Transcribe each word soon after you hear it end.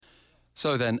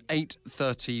So then,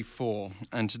 8:34,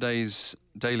 and today's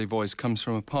Daily Voice comes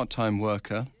from a part-time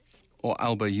worker, or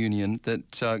ALBA union,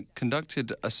 that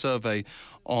conducted a survey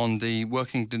on the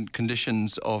working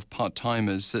conditions of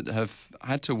part-timers that have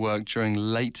had to work during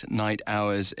late night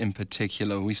hours in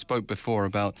particular. We spoke before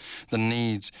about the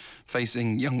need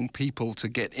facing young people to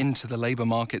get into the labour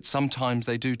market. Sometimes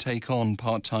they do take on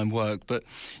part-time work, but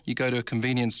you go to a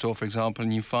convenience store, for example,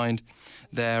 and you find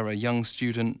there a young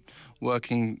student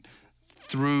working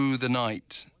through the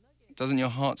night. Doesn't your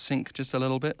heart sink just a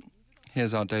little bit?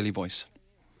 Here's our Daily Voice.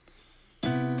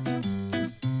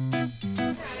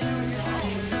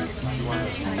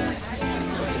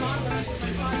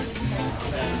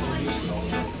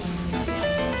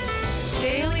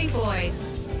 Daily Voice.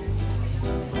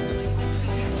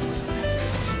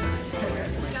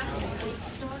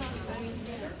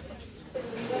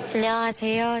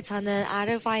 안녕하세요. 저는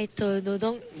아르바이트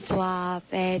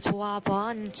노동조합의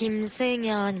조합원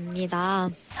김승연입니다.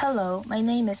 Hello, my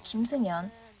name is Kim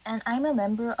Seung-yeon, and I'm a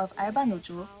member of Alba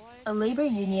Nojo, a labor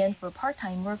union for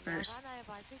part-time workers.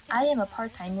 I am a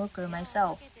part-time worker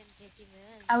myself.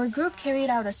 Our group carried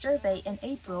out a survey in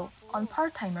April on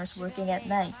part-timers working at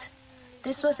night.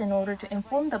 This was in order to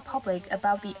inform the public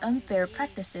about the unfair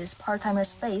practices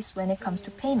part-timers face when it comes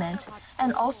to payment,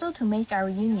 and also to make our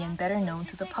union better known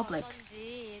to the public.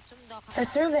 The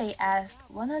survey asked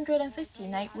 150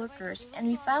 night workers, and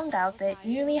we found out that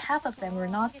nearly half of them were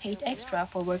not paid extra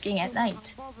for working at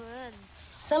night.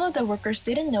 Some of the workers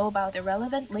didn't know about the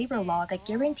relevant labor law that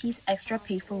guarantees extra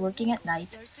pay for working at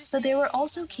night, but there were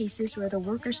also cases where the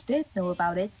workers did know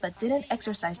about it but didn't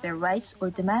exercise their rights or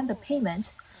demand the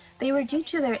payment. They were due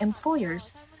to their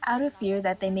employers, out of fear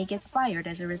that they may get fired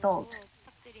as a result.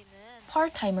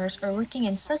 Part-timers are working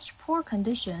in such poor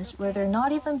conditions where they're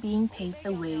not even being paid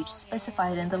the wage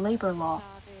specified in the labor law.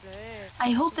 I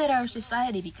hope that our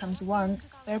society becomes one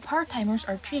where part-timers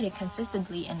are treated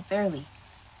consistently and fairly.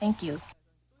 Thank you.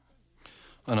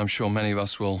 And I'm sure many of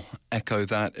us will echo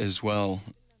that as well.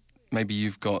 Maybe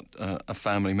you've got a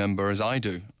family member, as I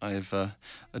do. I have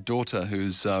a daughter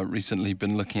who's recently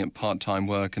been looking at part-time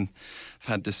work, and I've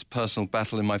had this personal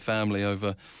battle in my family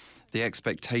over the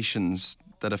expectations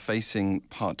that are facing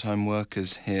part-time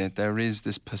workers here. There is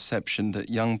this perception that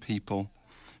young people,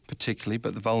 particularly,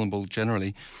 but the vulnerable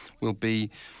generally, will be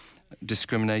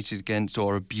discriminated against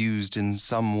or abused in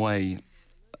some way.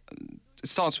 It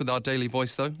starts with our Daily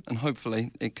Voice, though, and hopefully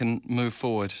it can move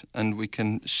forward and we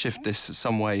can shift this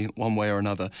some way, one way or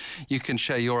another. You can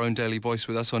share your own Daily Voice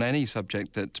with us on any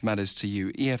subject that matters to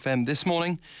you. EFM This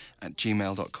Morning at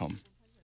gmail.com.